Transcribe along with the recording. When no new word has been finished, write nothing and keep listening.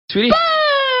Sweetie?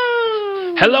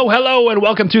 Hello, and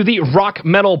welcome to the Rock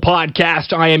Metal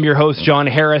Podcast. I am your host, John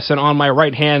Harris, and on my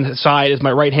right-hand side is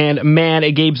my right-hand man,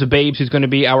 Gabe Zababes, who's going to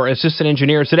be our assistant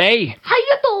engineer today. How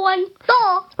you doing?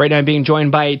 Right now I'm being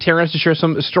joined by Terrence to share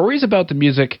some stories about the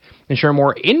music and share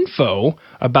more info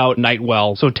about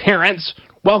Nightwell. So, Terrence,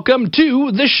 welcome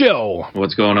to the show.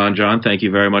 What's going on, John? Thank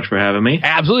you very much for having me.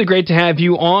 Absolutely great to have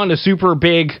you on. A super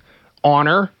big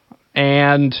honor.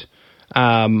 And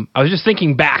I was just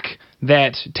thinking back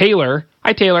that Taylor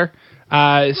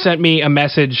sent me a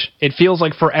message, it feels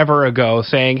like forever ago,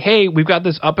 saying, hey, we've got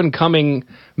this up-and-coming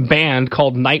band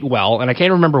called Nightwell, and I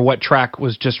can't remember what track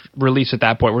was just released at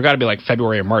that point. We've got to be like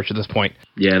February or March at this point.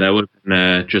 Yeah, that would have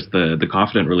been just the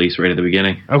Confident release right at the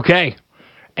beginning. Okay.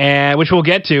 And which we'll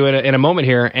get to in a moment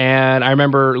here. And I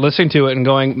remember listening to it and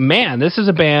going, man, this is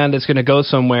a band that's going to go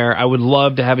somewhere. I would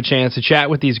love to have a chance to chat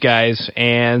with these guys.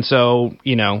 And so,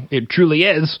 it truly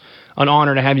is an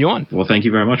honor to have you on. Well, thank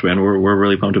you very much, man. We're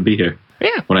really pumped to be here.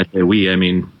 Yeah. When I say we, I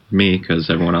mean me, because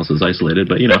everyone else is isolated,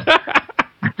 but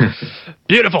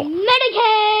Beautiful.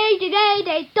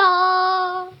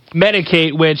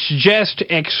 Medicate, which just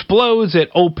explodes. It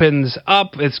opens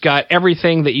up. It's got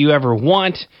everything that you ever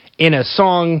want in a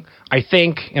song, I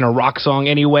think, in a rock song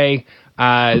anyway.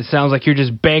 It sounds like you're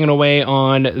just banging away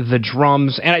on the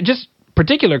drums. And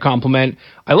particular compliment,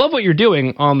 I love what you're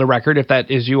doing on the record, if that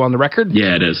is you on the record.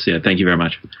 Yeah, it is. Yeah, thank you very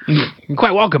much. You're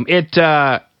quite welcome. It's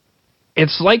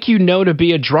like to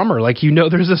be a drummer, like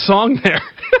there's a song there.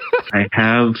 I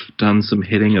have done some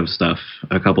hitting of stuff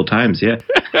a couple times, yeah.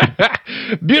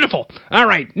 Beautiful. All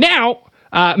right, now,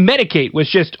 Medicate, which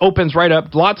just opens right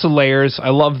up, lots of layers. I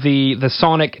love the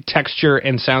sonic texture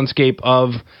and soundscape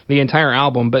of the entire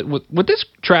album. But with this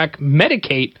track,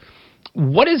 Medicate,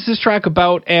 what is this track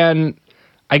about? And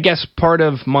I guess part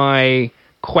of my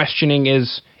questioning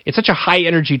is, it's such a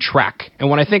high-energy track. And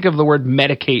when I think of the word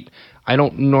medicate, I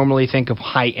don't normally think of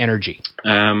high energy.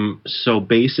 So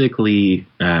basically,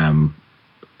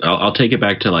 I'll take it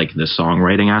back to like the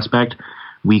songwriting aspect.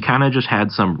 We kind of just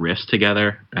had some riffs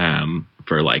together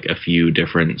for like a few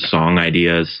different song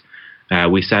ideas.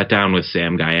 We sat down with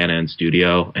Sam Guyana in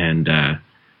studio and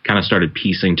kind of started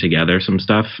piecing together some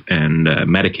stuff. And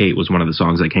Medicate was one of the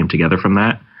songs that came together from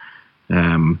that.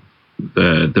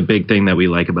 The big thing that we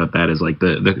like about that is like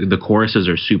the choruses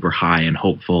are super high and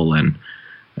hopeful and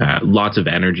lots of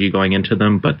energy going into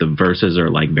them, but the verses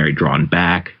are like very drawn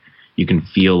back. You can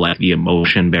feel like the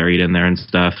emotion buried in there and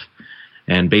stuff.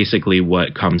 And basically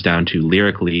what comes down to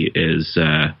lyrically is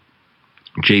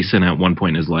Jason at one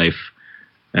point in his life,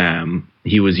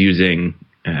 he was using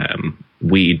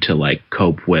weed to like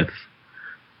cope with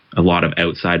a lot of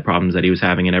outside problems that he was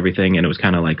having and everything. And it was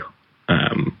kind of like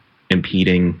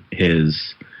impeding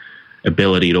his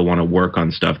ability to want to work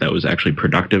on stuff that was actually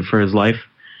productive for his life.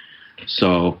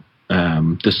 So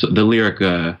the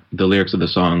lyrics of the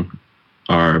song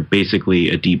are basically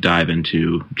a deep dive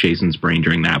into Jason's brain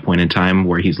during that point in time,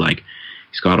 where he's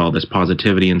got all this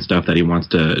positivity and stuff that he wants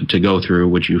to go through,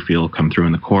 which you feel come through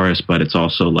in the chorus, but it's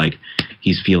also like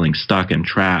he's feeling stuck and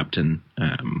trapped and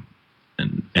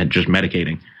just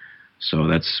medicating.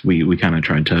 So we kind of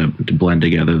tried to blend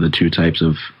together the two types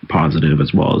of positive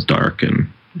as well as dark and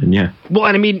yeah. Well,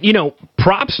 and I mean,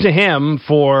 props to him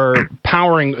for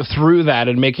powering through that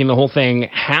and making the whole thing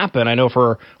happen. I know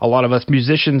for a lot of us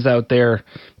musicians out there,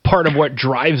 part of what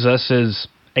drives us is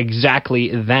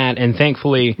exactly that. And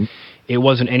thankfully, it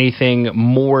wasn't anything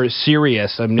more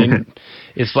serious. I mean,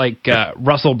 it's like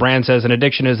Russell Brand says, an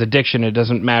addiction is addiction. It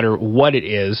doesn't matter what it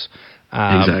is.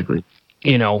 Exactly.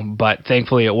 But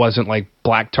thankfully it wasn't like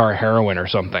black tar heroin or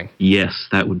something. Yes,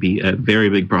 that would be a very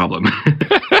big problem.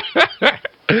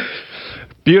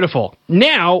 Beautiful.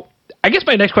 Now, I guess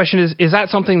my next question is that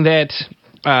something that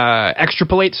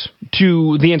extrapolates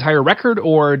to the entire record,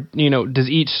 or, does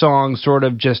each song sort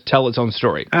of just tell its own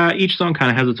story? Each song kind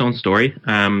of has its own story.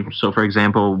 So, for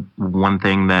example, one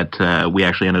thing that we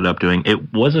actually ended up doing,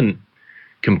 it wasn't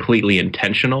completely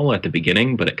intentional at the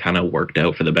beginning, but it kind of worked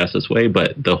out for the best this way.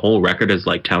 But the whole record is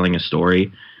like telling a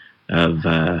story of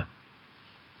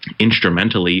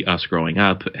instrumentally us growing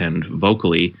up, and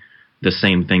vocally the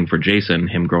same thing for Jason,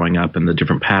 him growing up and the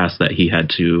different paths that he had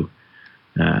to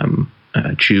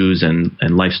choose and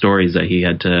life stories that he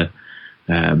had to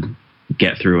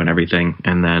get through and everything.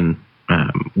 And then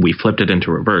we flipped it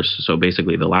into reverse. So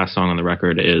basically the last song on the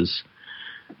record is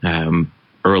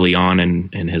early on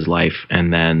in his life,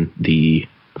 and then the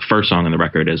first song on the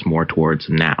record is more towards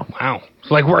now. Wow.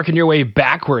 It's like working your way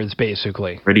backwards,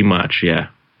 basically. Pretty much, yeah.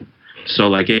 So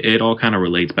like it all kind of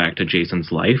relates back to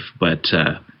Jason's life, but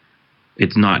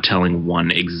it's not telling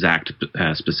one exact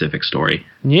specific story.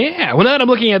 Yeah. Well, now that I'm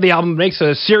looking at the album, it makes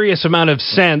a serious amount of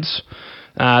sense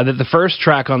that the first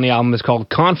track on the album is called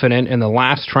Confident, and the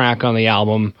last track on the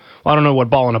album, well, I don't know what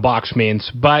Ball in a Box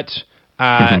means, but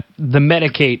the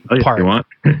Medicate part. You want?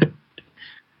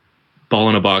 Ball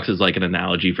in a Box is like an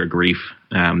analogy for grief.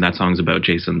 That song's about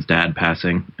Jason's dad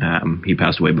passing. He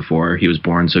passed away before he was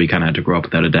born, so he kind of had to grow up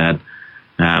without a dad.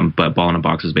 But Ball in a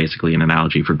Box is basically an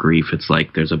analogy for grief. It's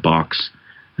like there's a box,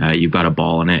 you've got a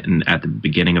ball in it, and at the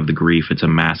beginning of the grief, it's a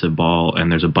massive ball, and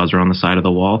there's a buzzer on the side of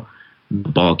the wall. The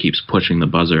ball keeps pushing the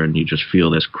buzzer, and you just feel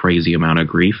this crazy amount of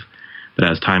grief. But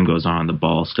as time goes on, the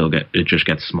ball it just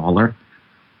gets smaller.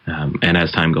 And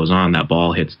as time goes on, that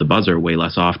ball hits the buzzer way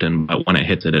less often, but when it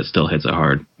hits it, it still hits it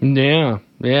hard. Yeah.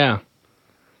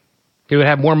 It would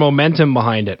have more momentum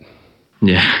behind it.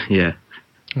 Yeah.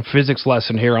 A physics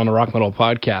lesson here on the Rock Metal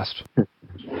Podcast.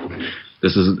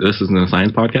 This isn't a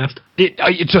science podcast?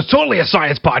 It's totally a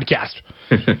science podcast.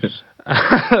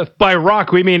 By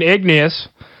rock, we mean igneous.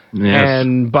 Yes.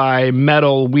 And by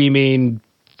metal, we mean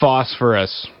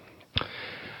phosphorus.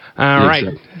 All right.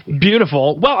 Exactly.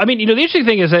 Beautiful. Well, I mean, the interesting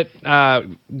thing is that,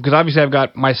 because obviously I've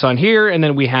got my son here, and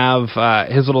then we have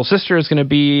his little sister is going to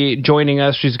be joining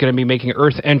us. She's going to be making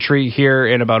Earth entry here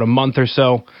in about a month or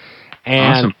so.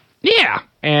 And awesome. Yeah.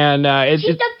 And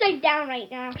she's upside down right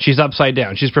now. She's upside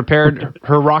down. She's prepared.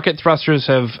 Her rocket thrusters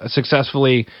have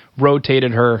successfully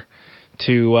rotated her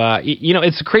to,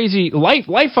 it's crazy. Life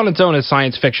on its own is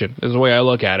science fiction, is the way I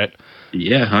look at it.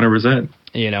 Yeah, 100%.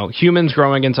 Humans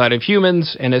growing inside of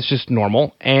humans, and it's just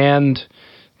normal. And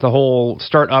the whole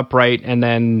start upright and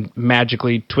then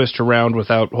magically twist around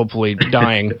without hopefully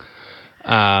dying.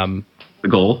 The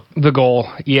goal,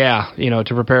 yeah.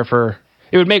 To prepare for...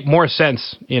 It would make more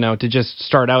sense, to just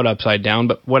start out upside down,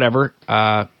 but whatever.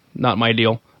 Not my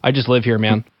deal. I just live here,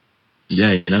 man.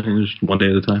 Yeah, just one day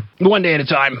at a time. One day at a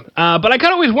time. But I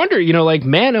kind of always wonder,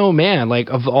 man, oh man,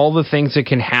 of all the things that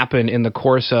can happen in the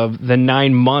course of the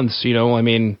 9 months,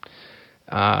 it's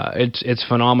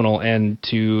phenomenal. And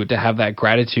to have that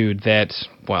gratitude that,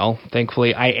 well,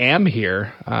 thankfully I am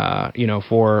here,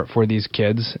 for these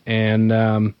kids.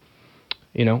 And,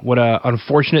 what a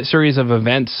unfortunate series of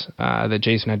events that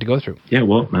Jason had to go through. Yeah,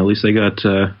 well, at least they got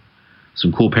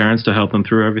some cool parents to help them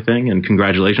through everything, and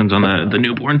congratulations on the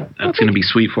newborn. That's going to be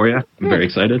sweet for you. I'm very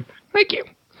excited. Thank you.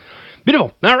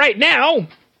 Beautiful. All right, now, I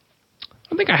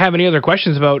don't think I have any other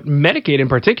questions about Medicaid in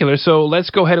particular, so let's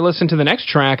go ahead and listen to the next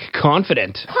track,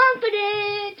 Confident.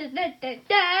 Confident! Da, da,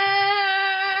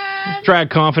 da. Track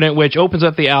Confident, which opens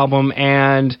up the album,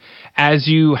 and as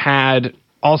you had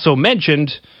also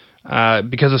mentioned,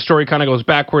 because the story kind of goes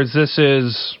backwards, this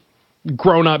is...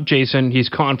 grown-up Jason. He's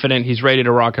confident. He's ready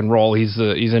to rock and roll. He's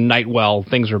in Nightwell.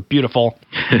 Things are beautiful.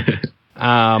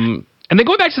 And then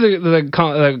going back to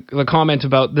the comment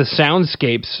about the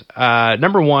soundscapes,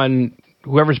 number one,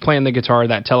 whoever's playing the guitar,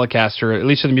 that Telecaster, at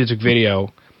least in the music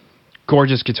video,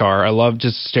 gorgeous guitar. I love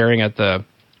just staring at the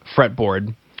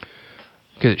fretboard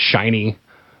because it's shiny.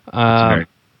 It's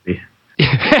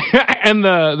and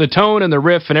the tone and the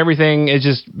riff and everything is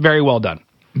just very well done.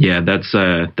 Yeah, that's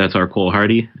our Cole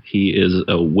Hardy. He is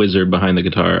a wizard behind the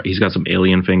guitar. He's got some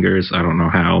alien fingers. I don't know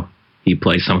how he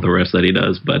plays some of the riffs that he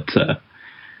does, but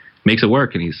makes it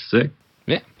work, and he's sick.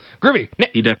 Yeah, groovy.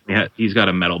 He definitely he's got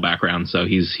a metal background, so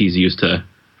he's used to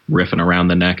riffing around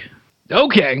the neck.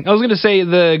 Okay, I was going to say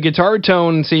the guitar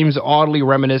tone seems oddly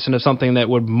reminiscent of something that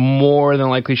would more than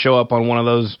likely show up on one of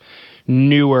those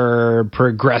newer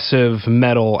progressive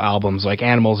metal albums, like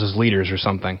Animals as Leaders or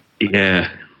something. Yeah.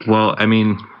 Well, I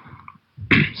mean,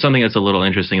 something that's a little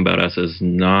interesting about us is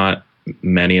not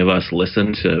many of us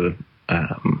listen to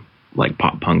like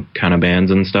pop punk kind of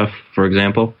bands and stuff, for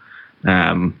example.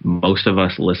 Most of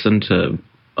us listen to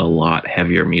a lot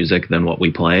heavier music than what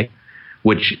we play,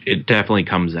 which it definitely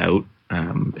comes out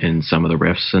in some of the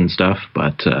riffs and stuff.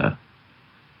 But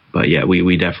yeah,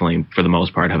 we definitely, for the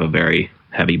most part, have a very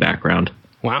heavy background.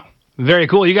 Wow. Very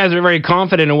cool. You guys are very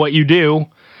confident in what you do.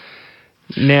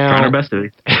 Now, trying our best to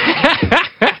be.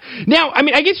 Now, I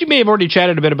mean, I guess you may have already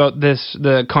chatted a bit about this,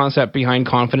 the concept behind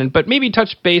Confident, but maybe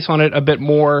touch base on it a bit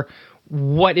more.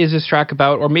 What is this track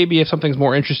about? Or maybe if something's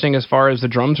more interesting as far as the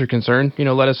drums are concerned,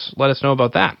 let us know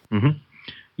about that. Mm-hmm.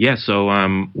 Yeah, so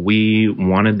we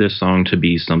wanted this song to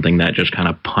be something that just kind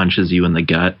of punches you in the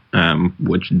gut,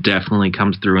 which definitely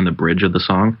comes through in the bridge of the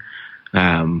song.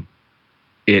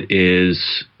 It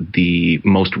is the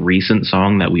most recent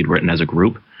song that we'd written as a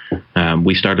group.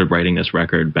 We started writing this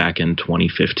record back in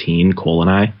 2015, Cole and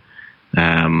I,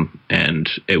 and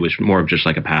it was more of just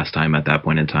like a pastime at that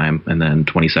point in time. And then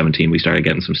 2017, we started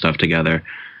getting some stuff together.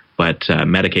 But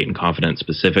Medicate and Confident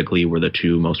specifically were the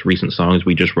two most recent songs.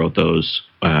 We just wrote those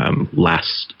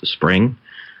last spring.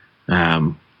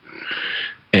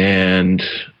 And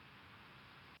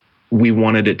we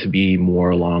wanted it to be more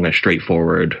along a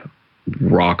straightforward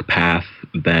rock path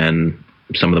than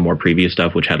some of the more previous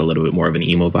stuff, which had a little bit more of an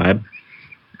emo vibe.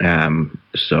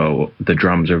 So the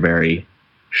drums are very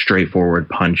straightforward,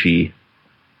 punchy,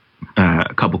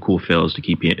 a couple cool fills to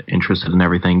keep you interested in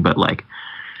everything, but like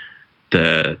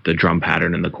the drum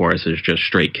pattern in the chorus is just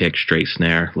straight kick, straight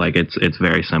snare. Like it's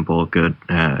very simple, good,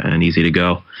 and easy to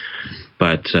go.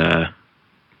 But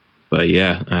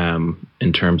yeah,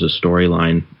 in terms of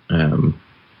storyline,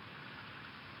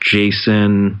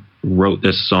 Jason wrote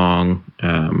this song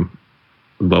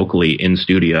vocally in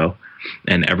studio,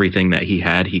 and everything that he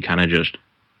had, he kind of just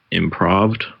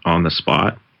improv'd on the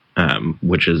spot,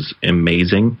 which is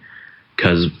amazing,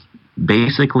 because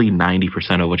basically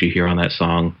 90% of what you hear on that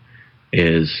song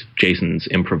is Jason's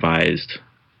improvised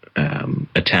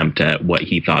attempt at what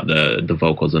he thought the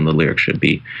vocals and the lyrics should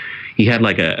be. He had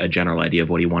like a general idea of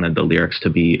what he wanted the lyrics to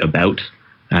be about.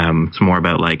 It's more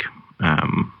about like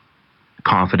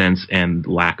confidence and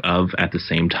lack of at the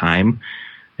same time,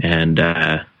 and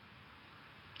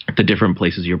the different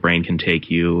places your brain can take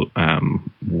you,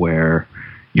 where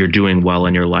you're doing well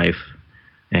in your life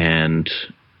and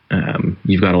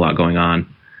you've got a lot going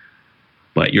on,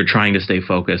 but you're trying to stay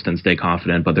focused and stay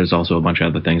confident, but there's also a bunch of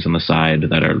other things on the side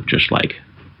that are just like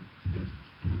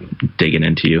digging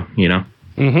into you, you know?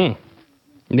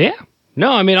 Mm-hmm. Yeah.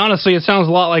 No, I mean, honestly, it sounds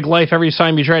a lot like life every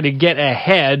time you try to get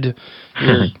ahead.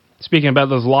 You're speaking about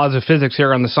those laws of physics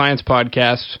here on the Science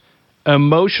Podcast.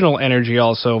 Emotional energy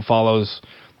also follows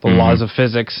the laws of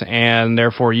physics, and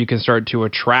therefore you can start to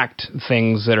attract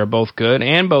things that are both good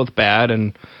and both bad,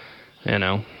 and, you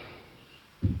know.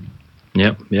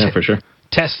 Yep, yeah, for sure.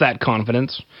 Test that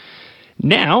confidence.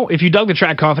 Now, if you dug the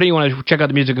track Confident, you want to check out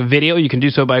the music video, you can do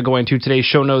so by going to today's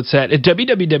show notes at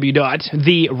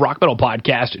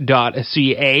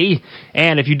www.therockmetalpodcast.ca.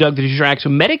 And if you dug the two tracks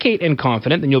Medicate and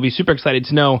Confident, then you'll be super excited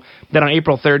to know that on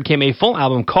April 3rd came a full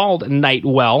album called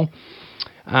Nightwell.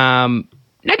 I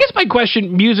guess my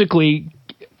question musically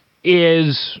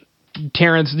is,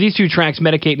 Terrence, these two tracks,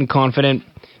 Medicate and Confident,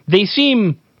 they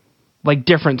seem like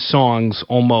different songs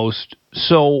almost.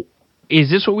 So is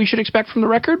this what we should expect from the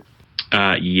record?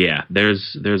 Yeah,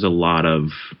 there's a lot of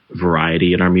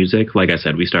variety in our music. Like I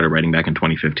said, we started writing back in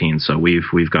 2015, so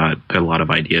we've got a lot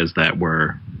of ideas that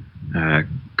were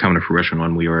coming to fruition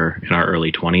when we were in our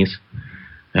early 20s.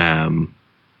 And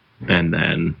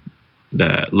then,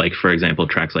 like, for example,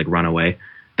 tracks like Runaway,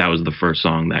 that was the first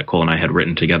song that Cole and I had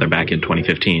written together back in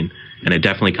 2015. And it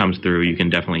definitely comes through. You can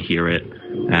definitely hear it.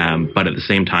 But at the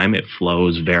same time, it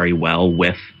flows very well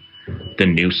with the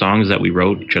new songs that we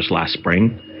wrote just last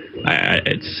spring.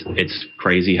 It's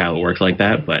crazy how it works like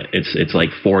that, but it's like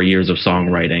 4 years of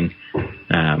songwriting.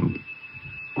 And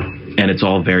it's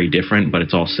all very different, but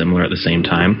it's all similar at the same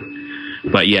time.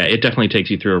 But yeah, it definitely takes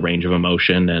you through a range of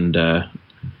emotion, and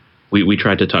we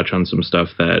tried to touch on some stuff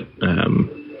that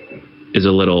is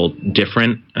a little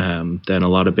different than a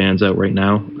lot of bands out right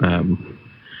now.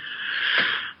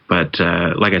 But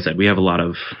like I said, we have a lot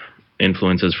of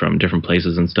influences from different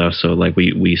places and stuff, so like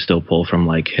we still pull from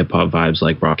like hip-hop vibes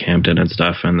like Rockhampton and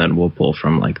stuff, and then we'll pull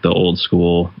from like the old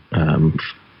school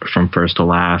from First to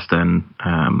Last and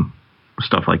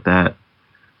stuff like that.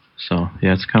 So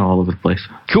yeah, it's kind of all over the place.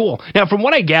 Cool. Now, from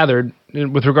what I gathered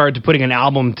with regard to putting an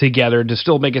album together to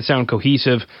still make it sound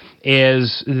cohesive,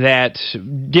 is that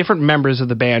different members of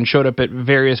the band showed up at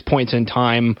various points in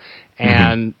time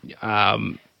and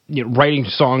writing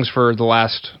songs for the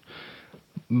last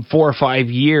 4 or 5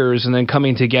 years, and then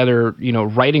coming together,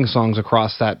 writing songs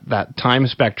across that time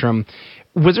spectrum.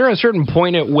 Was there a certain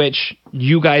point at which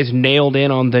you guys nailed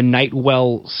in on the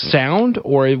Nightwell sound,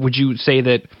 or would you say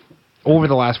that over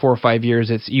the last 4 or 5 years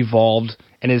it's evolved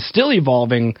and is still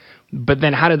evolving, but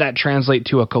then how did that translate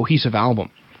to a cohesive album?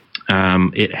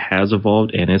 It has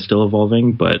evolved and is still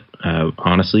evolving, but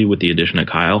honestly, with the addition of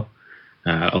Kyle,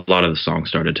 a lot of the songs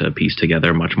started to piece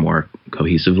together much more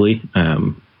cohesively.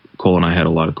 Cole and I had a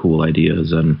lot of cool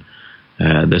ideas, and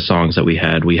the songs that we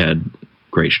had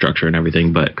great structure and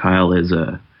everything, but Kyle is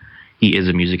a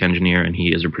music engineer and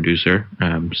he is a producer,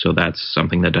 so that's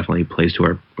something that definitely plays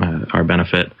to our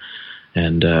benefit,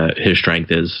 and his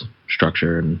strength is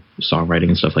structure and songwriting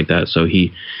and stuff like that. So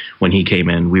when he came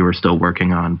in, we were still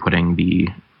working on putting the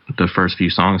first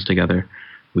few songs together.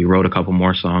 We wrote a couple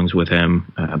more songs with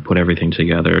him, put everything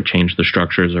together, changed the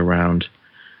structures around.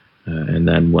 And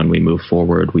then when we moved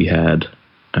forward, we had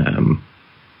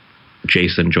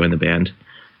Jason join the band,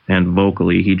 and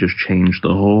vocally he just changed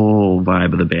the whole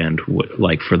vibe of the band,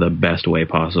 like for the best way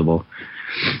possible.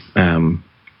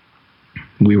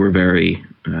 We were very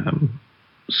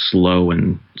slow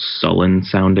and sullen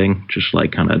sounding, just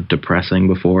like kind of depressing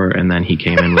before, and then he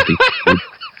came in with these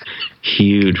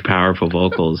huge, powerful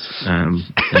vocals, and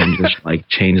just like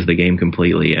changed the game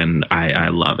completely. And I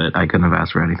love it. I couldn't have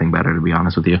asked for anything better, to be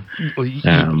honest with you. Well, you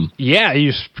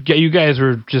guys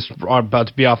were just about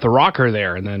to be off the rocker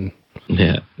there, and then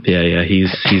yeah.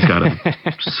 He's got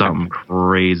something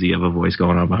crazy of a voice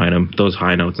going on behind him. Those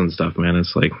high notes and stuff, man.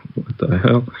 It's like, what the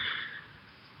hell?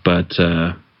 But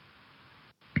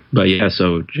yeah,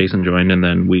 so Jason joined, and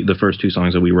then the first two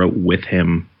songs that we wrote with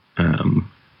him,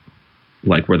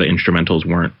 like where the instrumentals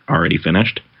weren't already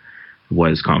finished,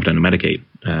 was Confident and Medicate.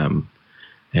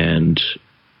 And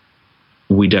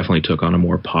we definitely took on a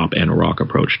more pop and rock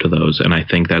approach to those, and I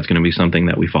think that's going to be something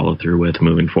that we follow through with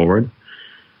moving forward.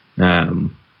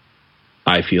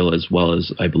 I feel, as well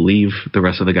as I believe the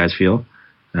rest of the guys feel,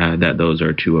 that those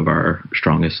are two of our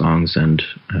strongest songs, and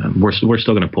we're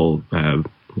still going to pull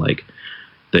like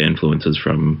the influences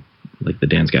from like the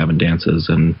Dance Gavin dances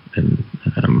and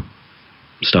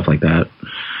stuff like that.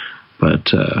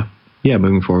 But yeah,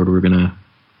 moving forward, we're going to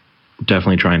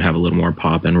definitely try and have a little more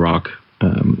pop and rock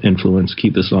influence.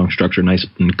 Keep the song structure nice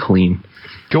and clean.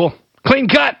 Cool. Clean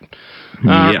cut.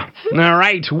 Yeah. All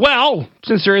right. Well,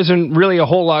 since there isn't really a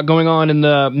whole lot going on in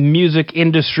the music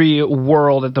industry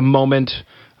world at the moment,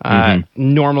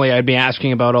 normally I'd be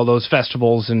asking about all those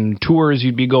festivals and tours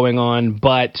you'd be going on,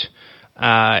 but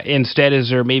instead, is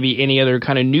there maybe any other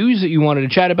kind of news that you wanted to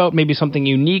chat about? Maybe something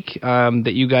unique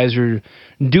that you guys are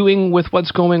doing with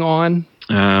what's going on?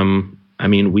 I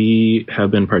mean, we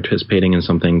have been participating in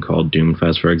something called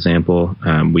Doomfest, for example.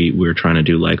 We're trying to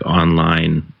do like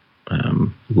online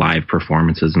live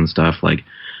performances and stuff. Like,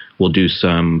 we'll do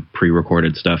some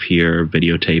pre-recorded stuff here,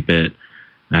 videotape it,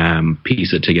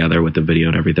 piece it together with the video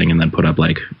and everything, and then put up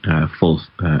like a full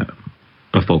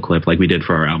clip, like we did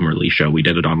for our album release show. We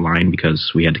did it online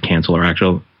because we had to cancel our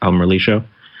actual album release show.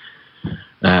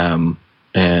 And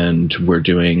we're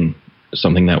doing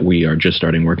something that we are just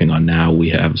starting working on now. We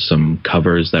have some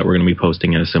covers that we're going to be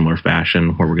posting in a similar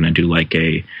fashion, where we're going to do like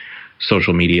a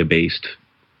social media based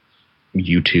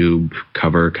YouTube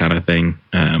cover kind of thing.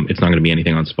 It's not going to be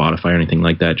anything on Spotify or anything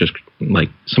like that, just like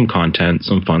some content,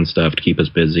 some fun stuff to keep us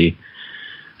busy.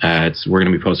 We're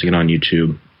going to be posting it on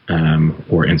YouTube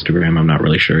or Instagram. I'm not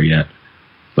really sure yet,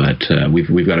 but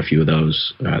we've got a few of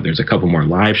those. There's a couple more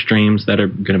live streams that are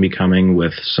going to be coming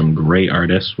with some great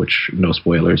artists, which, no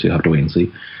spoilers, you'll have to wait and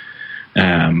see.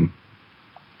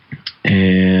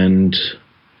 And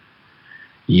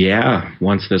yeah,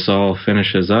 once this all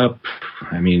finishes up,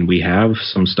 I mean, we have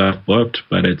some stuff booked,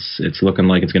 but it's looking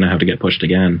like it's going to have to get pushed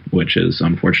again, which is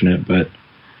unfortunate, but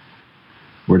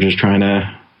we're just trying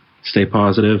to stay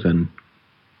positive and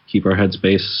keep our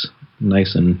headspace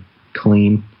nice and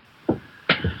clean.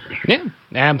 Yeah,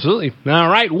 absolutely. All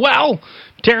right. Well,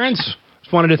 Terrence,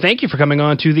 just wanted to thank you for coming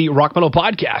on to the Rock Metal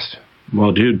Podcast.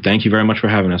 Well, dude, thank you very much for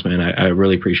having us, man. I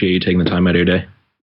really appreciate you taking the time out of your day.